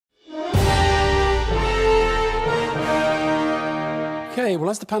OK, well,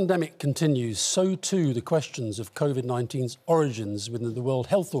 as the pandemic continues, so too the questions of COVID-19's origins within the World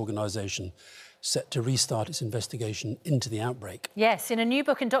Health Organization, set to restart its investigation into the outbreak. Yes, in a new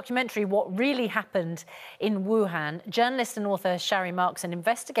book and documentary, What Really Happened in Wuhan, journalist and author Sherri Markson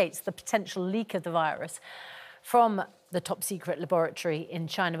investigates the potential leak of the virus from the top-secret laboratory in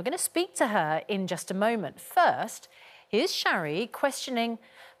China. We're going to speak to her in just a moment. First, here's Sherri questioning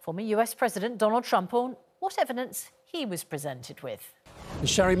former US President Donald Trump on what evidence he was presented with.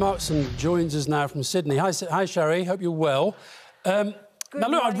 Sherri Markson joins us now from Sydney. Hi, Sherri. Hope you're well. Good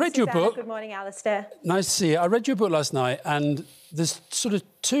morning, I've read your book. Good morning, Alistair. Nice to see you. I read your book last night, and there's sort of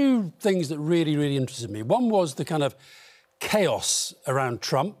two things that really, really interested me. One was the kind of chaos around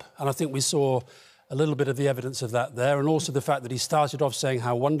Trump, and I think we saw a little bit of the evidence of that there, and also the fact that he started off saying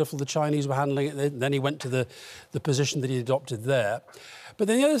how wonderful the Chinese were handling it, then he went to the position that he adopted there. But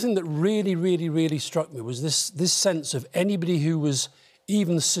then the other thing that really, really, really struck me was this sense of anybody who was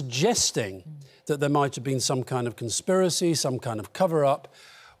even suggesting that there might have been some kind of conspiracy, some kind of cover-up,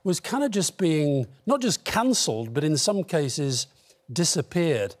 was kind of just being, not just cancelled, but in some cases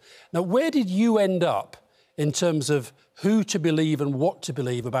disappeared. Now, where did you end up in terms of who to believe and what to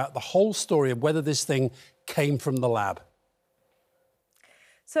believe about the whole story of whether this thing came from the lab?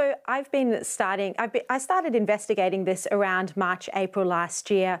 So I started investigating this around March, April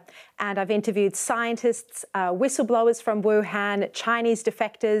last year, and I've interviewed scientists, whistleblowers from Wuhan, Chinese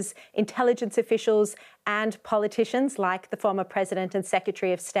defectors, intelligence officials, and politicians like the former President and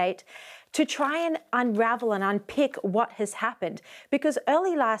Secretary of State to try and unravel and unpick what has happened. Because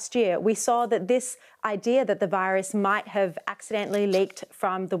early last year, we saw that this idea that the virus might have accidentally leaked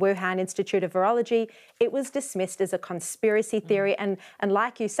from the Wuhan Institute of Virology, it was dismissed as a conspiracy theory. And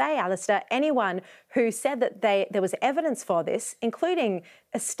like you say, Alistair, anyone who said that there was evidence for this, including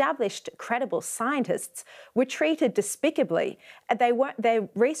established credible scientists, were treated despicably. Their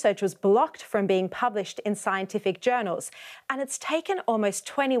research was blocked from being published in scientific journals. And it's taken almost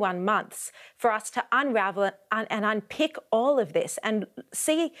 21 months for us to unravel and unpick all of this and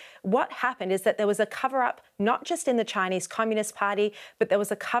see what happened is that there was a cover-up, not just in the Chinese Communist Party, but there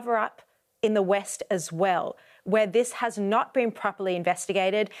was a cover-up in the West as well, where this has not been properly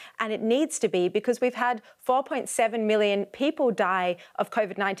investigated, and it needs to be, because we've had 4.7 million people die of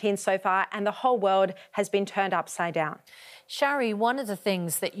COVID-19 so far, and the whole world has been turned upside down. Sherri, one of the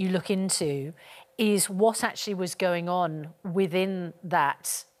things that you look into is what actually was going on within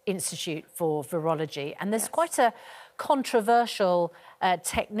that Institute for Virology, and there's quite a controversial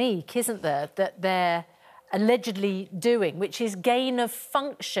technique, isn't there, that they're allegedly doing, which is gain of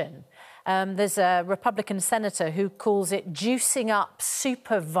function. There's a Republican senator who calls it juicing up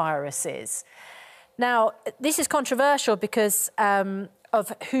superviruses. Now, this is controversial because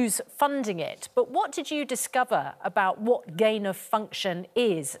of who's funding it, but what did you discover about what gain of function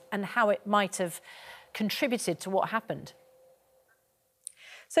is and how it might have contributed to what happened?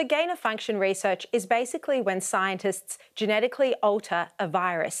 So gain-of-function research is basically when scientists genetically alter a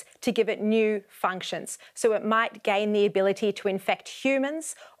virus to give it new functions. So it might gain the ability to infect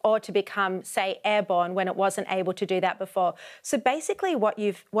humans or to become, say, airborne when it wasn't able to do that before. So basically what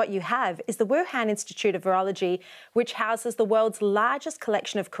you have is the Wuhan Institute of Virology, which houses the world's largest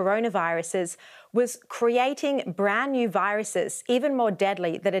collection of coronaviruses, was creating brand new viruses, even more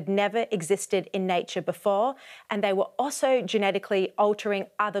deadly, that had never existed in nature before. And they were also genetically altering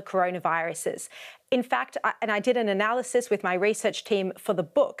other coronaviruses. In fact, I did an analysis with my research team for the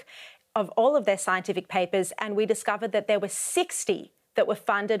book of all of their scientific papers, and we discovered that there were 60 that were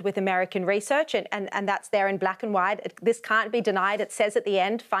funded with American research, and that's there in black and white. This can't be denied. It says at the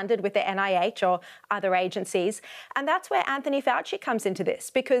end, funded with the NIH or other agencies. And that's where Anthony Fauci comes into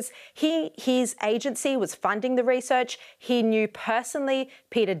this, because his agency was funding the research. He knew personally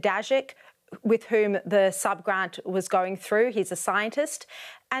Peter Daszak, with whom the subgrant was going through. He's a scientist.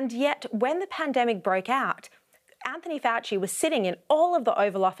 And yet, when the pandemic broke out, Anthony Fauci was sitting in all of the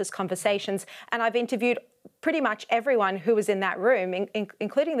Oval Office conversations, and I've interviewed pretty much everyone who was in that room,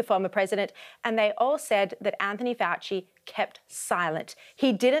 including the former president, and they all said that Anthony Fauci kept silent.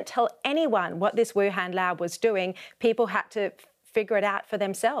 He didn't tell anyone what this Wuhan lab was doing. People had to figure it out for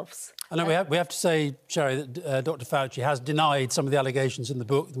themselves. I know we have to say, Sherri, that Dr. Fauci has denied some of the allegations in the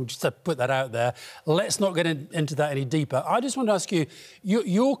book. We'll just put that out there. Let's not get into that any deeper. I just want to ask you,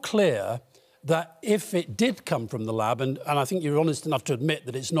 you're clear that if it did come from the lab, and I think you're honest enough to admit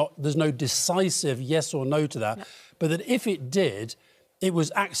that there's no decisive yes or no to that, no, but that if it did, it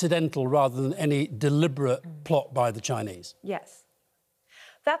was accidental rather than any deliberate plot by the Chinese. Yes.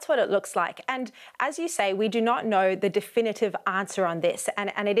 That's what it looks like. And as you say, we do not know the definitive answer on this.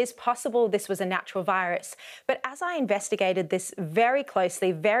 And it is possible this was a natural virus. But as I investigated this very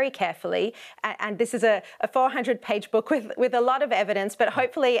closely, very carefully, and this is a 400-page book with a lot of evidence, but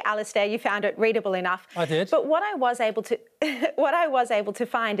hopefully, Alistair, you found it readable enough. I did. But what I was able to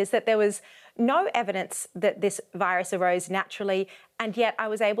find is that there was no evidence that this virus arose naturally, and yet I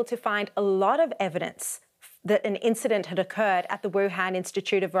was able to find a lot of evidence that an incident had occurred at the Wuhan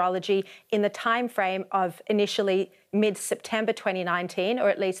Institute of Virology in the time frame of initially mid-September 2019, or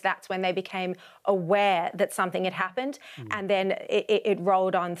at least that's when they became aware that something had happened. And then it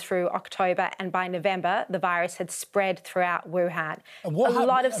rolled on through October, and by November, the virus had spread throughout Wuhan. And a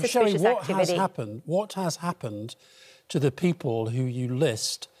lot of suspicious activity. What has happened to the people who you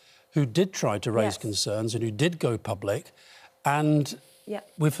list who did try to raise concerns and who did go public, and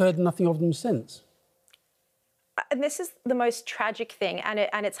we've heard nothing of them since? And this is the most tragic thing,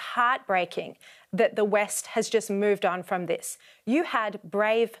 and it's heartbreaking that the West has just moved on from this. You had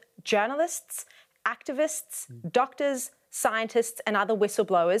brave journalists, activists, doctors, scientists and other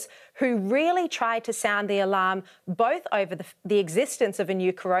whistleblowers who really tried to sound the alarm both over the existence of a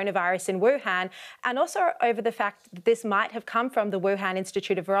new coronavirus in Wuhan and also over the fact that this might have come from the Wuhan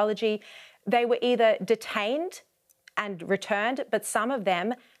Institute of Virology. They were either detained and returned, but some of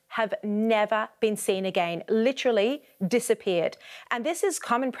them have never been seen again, literally disappeared. And this is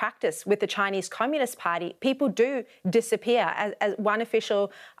common practice with the Chinese Communist Party. People do disappear. As one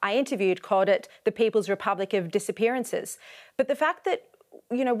official I interviewed called it the People's Republic of Disappearances. But the fact that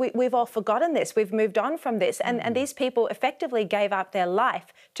we've all forgotten this, we've moved on from this, and these people effectively gave up their life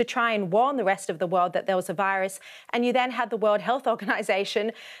to try and warn the rest of the world that there was a virus. And you then had the World Health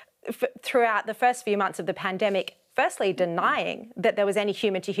Organization throughout the first few months of the pandemic firstly denying that there was any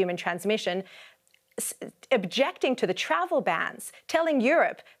human-to-human transmission, objecting to the travel bans, telling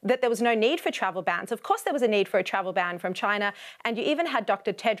Europe that there was no need for travel bans. Of course there was a need for a travel ban from China, and you even had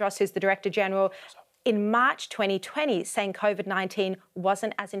Dr. Tedros, who's the Director General, in March 2020 saying COVID-19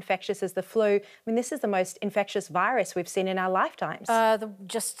 wasn't as infectious as the flu. I mean, this is the most infectious virus we've seen in our lifetimes.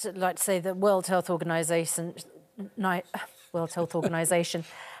 Just like to say the World Health Organization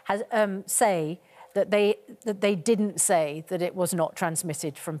has say that they didn't say that it was not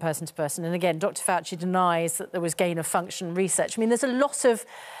transmitted from person to person. And again, Dr. Fauci denies that there was gain-of-function research. I mean, there's a lot of...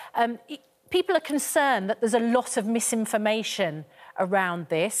 people are concerned that there's a lot of misinformation around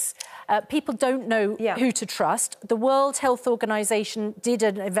this. People don't know who to trust. The World Health Organization did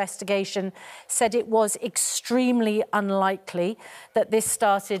an investigation, said it was extremely unlikely that this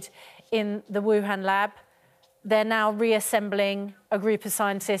started in the Wuhan lab. They're now reassembling a group of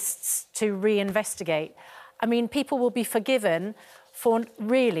scientists to reinvestigate. I mean, people will be forgiven for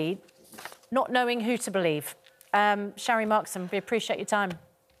really not knowing who to believe. Sherri Markson, we appreciate your time.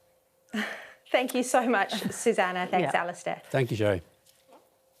 Thank you so much, Susanna. Thanks, Alistair. Thank you, Sherri.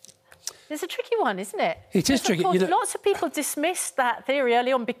 It's a tricky one, isn't it? It is tricky. Lots of people dismissed that theory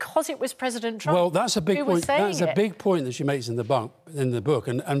early on because it was President Trump. Well, that's a big point. That's a big point that she makes in the book.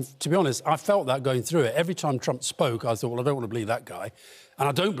 And to be honest, I felt that going through it. Every time Trump spoke, I thought, well, I don't want to believe that guy, and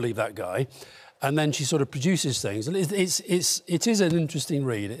I don't believe that guy. And then she sort of produces things. And it is an interesting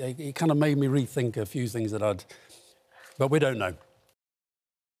read. It kind of made me rethink a few things but we don't know.